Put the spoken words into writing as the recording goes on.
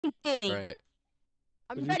anything. Right.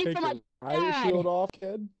 I'm Did you ready take for my your riot shield off,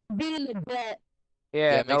 kid? being in the bed.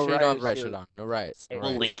 Yeah, make no sure you don't have riot right shield. shirt on. No riots. No It will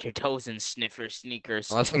riots. lick your toes and sniffer sneakers.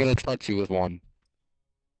 Unless I'm gonna touch you with one.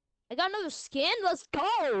 I got another skin. Let's go.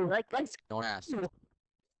 Let's No one asked. go.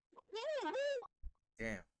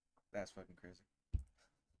 Damn, that's fucking crazy.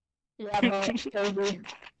 Yeah, bro. Totally.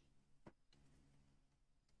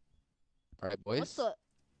 Alright, boys. What's the?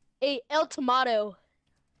 Hey, El Tomato.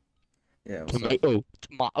 Yeah, what's up? Tomato.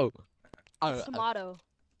 Tomato. Tomato.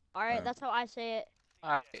 All right, that's how I say it.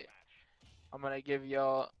 Alright. I'm gonna give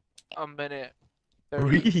y'all a minute.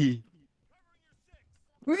 30. Three.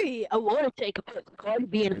 Bree, I want to take a Cardi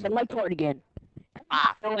B and send my cardigan.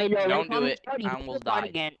 Ah, no, I know. Don't do it. I almost died.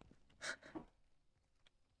 Again.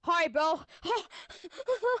 Hi, bro.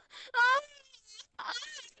 I'm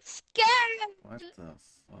scared. What the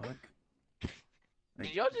fuck?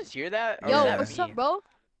 Did y'all just hear that? Or Yo, was that what's me? up, bro?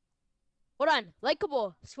 Hold on,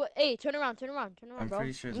 likable. Hey, turn around, I'm bro.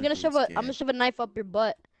 pretty sure I'm the gonna dude's shove a gay. knife up your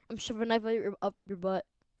butt. I'm shoving a knife up your butt.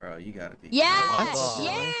 Bro, you gotta be. Yeah, What?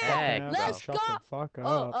 yeah. Heck, Let's Shut go. the fuck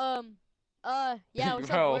Oh, up. yeah. What's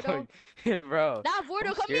Bro, up, Gordo? bro. Now, Gordo,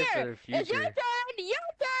 I'm come scared for here. the It's your future. turn. Your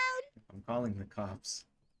turn. I'm calling the cops.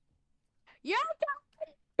 Your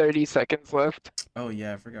 30 seconds left. Oh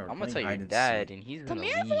yeah, I forgot. I'm We're gonna playing tell your hide and dad, seek. and he's Come gonna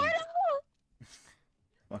here, leave. Gordo.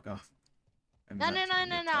 Fuck off. I'm No. not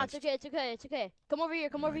trying to get touched. It's okay. Come over here.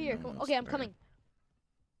 No, no, Come. no, Okay, I'm swear. coming.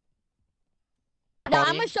 Now I'm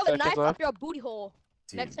 20 gonna shove a seconds knife up left. your booty hole.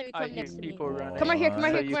 Dude, Next time you I come hear next to me. people running. Come here, what?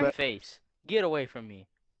 come here. Face. Get away from me.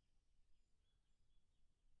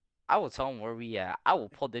 I will tell him where we at. I will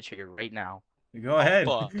pull the trigger right now. Go ahead.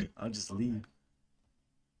 fuck. I'll just leave.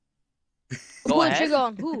 Go Pull the ahead. trigger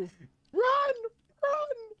on who? Run!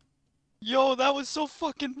 Yo, that was so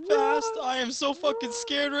fucking fast. I am so fucking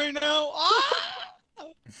scared right now. Ah!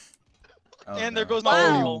 Oh, And there no. goes my Wow.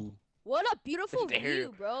 booty hole. What a beautiful There.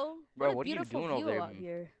 view, bro. Bro, a what are you beautiful doing over view there, out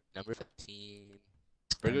here. Number 15.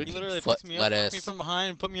 You You literally picked me up, took me from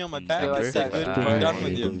behind, put me on my back, Number and said, good, we're 15. done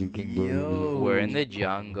with you. Yo. We're in the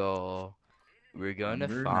jungle. We're gonna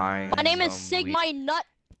Number find. My name is some Sig My Nut.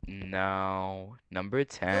 No. Number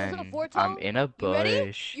it a 10. foretell? I'm in a You ready?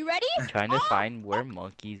 bush. You ready? Trying to Ah! find where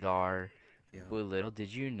monkeys are. Yo. But little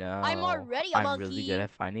did you know. I'm already a I'm monkey. really good at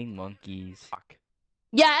finding monkeys. Fuck.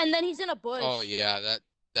 Yeah, and then he's in a bush. Oh yeah,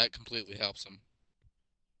 that completely helps him.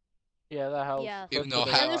 Yeah, that helps. Yeah. Even Let's though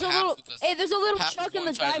do that. And there's a half little, of the- hey, there's a little half of chuck in the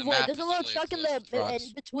one side of the driveway. map There's a is little really chuck in close to the trucks.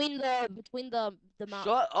 between the mountain.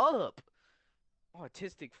 Shut up!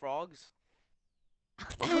 Autistic frogs.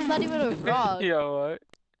 It's not even a frog. Yo, what?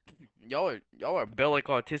 Y'all are bellic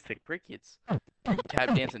autistic crickets.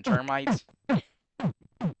 Tap dancing termites.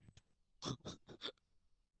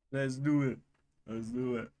 Let's do it. Let's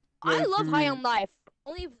do it. I love High on Life.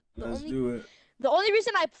 Let's do it. The only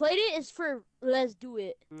reason I played it is for let's do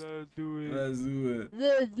it. Let's do it. Let's do it.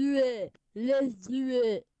 Let's do it. Let's do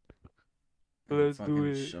it. Let's Fucking do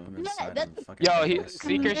it. shove him Yeah, inside that- of the fucking Yo, ass.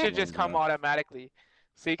 Seeker should just Blows come up. automatically.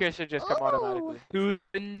 Seeker should just come Oh. automatically. To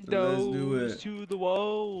the Let's do windows, it. to the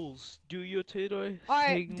walls. Do your tater Alright,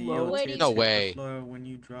 hang Do low. your Wait, tits No hit the way. floor when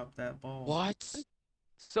you drop that ball. What?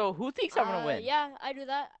 So who thinks I'm gonna win? Yeah, I do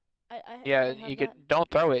that. I Yeah, have you that. could don't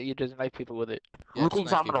throw it. You just knife people with it. Yeah, just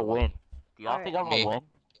knife people. win? Do y'all Alright. think I'm Me. gonna win?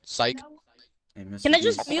 Psych. Hey, Mr. Can I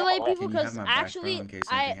just Beast, mutilate people? can you have Because my back, bro, actually, in case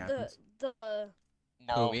I anything happens?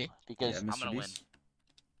 No, me? because Yeah, I'm Mr. gonna win. Beast?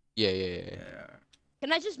 Yeah. Yeah.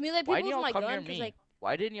 can I just mutilate Why people didn't with y'all my come near gun? 'Cause, me? like,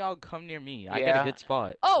 Why didn't y'all come near me? I got Yeah. a good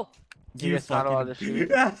spot. oh, You just not allowed to shoot.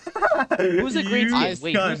 Who's the green You skin?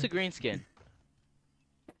 Wait, cunt. who's the green skin?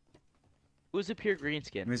 Who's the pure green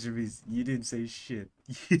skin? Mr. Beast, you didn't say shit.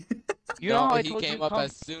 You know how I he told came you up come?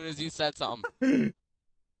 as soon as you said something.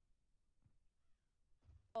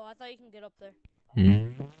 oh, I thought you can get up there.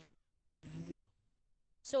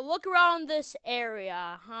 So look around this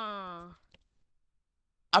area, huh?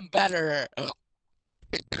 I'm better.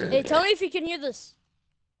 Hey, tell me if you can hear this.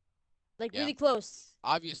 Like Yeah. really close.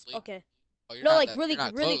 Obviously. Okay. Oh, you're No, not like, that- really- you're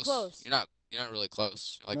not really close. You're not really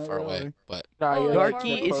close. You're like Not far away, really. but Nah, Oh, you're Darky, like Darky,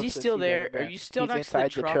 the is he closest still he's there? ever Are been. you still He's next to the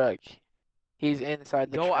inside truck? He's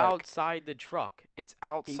inside the Go truck. outside the truck. It's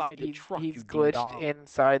He's, outside the he's, truck. he's you glitched ding-dong.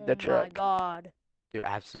 inside the Oh my truck. god. You're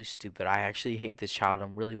absolutely stupid. I actually hate this child. I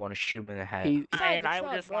really want to shoot him in the head. He's, Inside the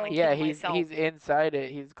truck, bro. yeah, he's inside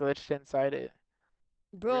it. He's glitched inside it.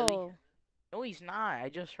 Bro. Really? No, he's not. I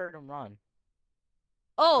just heard him run.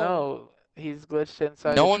 Oh. No, he's glitched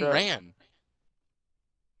inside no the one truck. ran.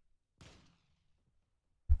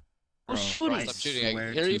 Bro, shooting? I Stop shooting. I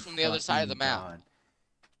swear hear you to from the other side of the fucking map. God.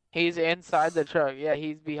 He's inside the truck. Yeah,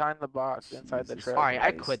 he's behind the box inside the Jesus truck. Alright,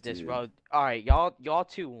 I Christ, quit this, dude. bro. Alright, y'all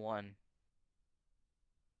 2-1.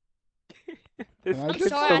 This Can I kid's just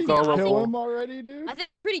sorry, fucking so I think- kill him gullible. already, dude? I think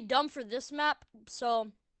it's pretty dumb for this map,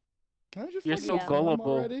 so Can I just You're fucking so kill him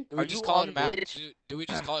gullible. already? Do we Are just you call it on a map? Glitch? Do we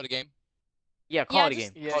just call it a game? Yeah, call Yeah, it a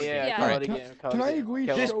just- game. Yeah, Call it a yeah, game. call Alright, it a can- game. Call can it a I game. agree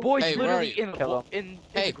Kill This him. boy's Hey, where are literally you? in the Kill him. in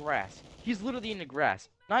Hey. the grass. He's literally in the grass.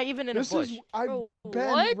 Not even in a This bush. is I've Bro,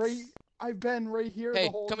 been what? I've been right here Hey,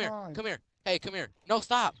 the whole come here. time. Come here. Hey, come here. No,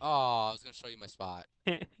 stop. Oh, I was gonna show you my spot.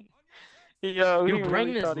 Yo, he Your brain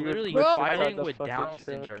really is thought he was literally Bro. glitching fighting inside the with fucking Down shit.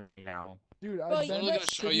 syndrome right now. Dude, Bro, I've you been literally gonna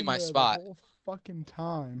show you sitting my there spot. the whole fucking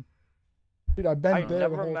time. Dude, I've been I've there the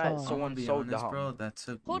never whole met time. I'm someone gonna be so honest, dumb. bro. That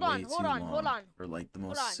took Hold way on, too hold on, hold long on. for like the Hold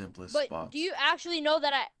most on. simplest But spots. do you actually know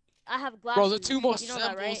that I have glasses? Bro, the two most you know that,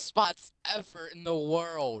 simple right? spots ever in the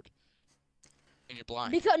world. And you're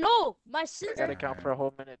blind. Because no, my I sister. gotta count for a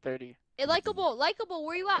whole minute 30. Hey, likable,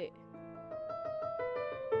 where you at?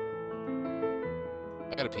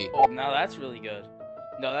 I gotta pee. Oh, now that's really good.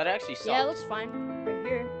 No, that actually sucks. Yeah, it looks fine. Right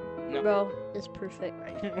here. No. Bro, it's perfect.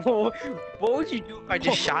 What would you do if I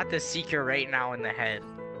just shot the seeker right now in the head?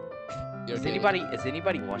 You're Is gay.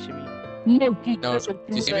 anybody watching me? No, No, do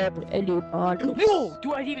you see me? Whoa!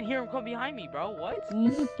 Dude, I didn't even hear him come behind me, bro. What?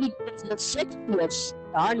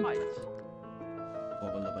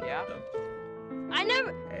 Yeah? I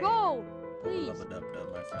never. Hey. Bro, please. Dub,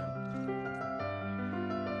 my friend.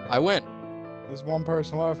 I win. There's one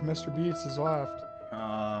person left. Mr. Beats is left.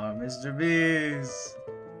 Aw, Mr. Beast.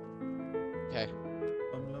 Okay.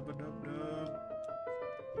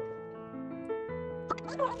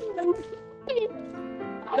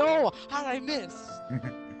 No! How did I miss?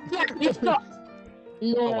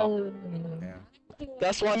 No. Damn.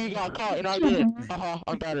 That's why you got caught and I did.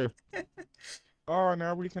 I'm better. Oh,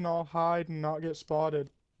 now we can all hide and not get spotted.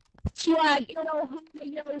 Swag,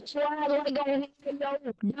 swag, Choke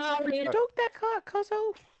that cock,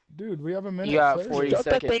 cuzzo. Dude, we have a minute. You got 30. 40 Stop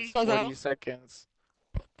that thing, seconds. Cuzzo. 40 seconds.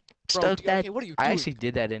 Bro, okay, what are you doing? I actually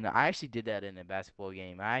did that in a basketball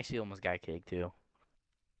game. I actually almost got kicked too.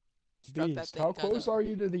 Stop that Beast, thing, how Cuzzo. close are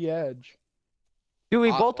you to the edge? Dude,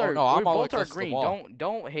 we Oh, both oh, are. no, I'm we all the way both are close to the green. wall.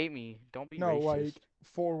 Don't hate me. Don't be No, racist. like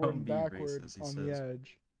forward Don't and be backward racist, he on the says.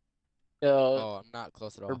 edge. Yo, Oh, I'm not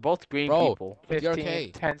close at all. We're both green Bro. people. 15, You're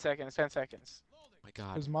okay. 10 seconds, 10 seconds. Oh my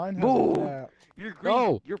god. Because mine has Move. a gap. You're green.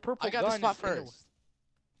 No, Your purple I got gun the spot is in the- first.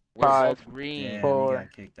 We're Five. both green. Damn, Four, he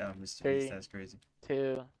got kicked out, Mr. three. Beast. That's crazy.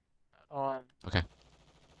 2, 1.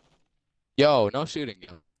 Yo, no shooting. Yo.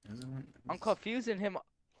 I'm confusing him.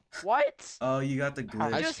 What? Oh, you got the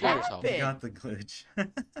glitch. I just swear yourself. You happened? got the glitch.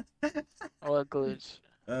 What glitch?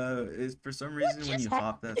 It's for some reason when just you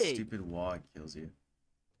hop that happened? stupid wall, it kills you.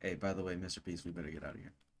 Hey, by the way, Mr. Beast, we better get out of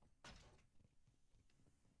here.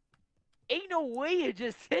 Ain't no way you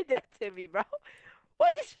just said that to me, bro.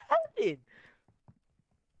 What just happened?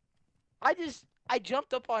 I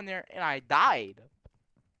jumped up on there and I died.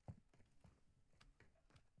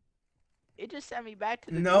 It just sent me back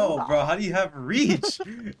to the No, gulag. bro, how do you have reach?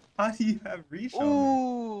 How do you have reach on me?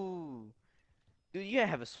 Ooh. Dude, you gotta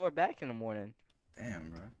have a sore back in the morning. Damn,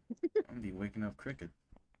 bro. I'm gonna be waking up crooked.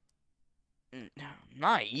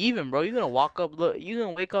 Not even, bro. You're gonna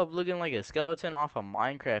wake up looking like a skeleton off of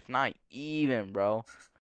Minecraft. Not even, bro.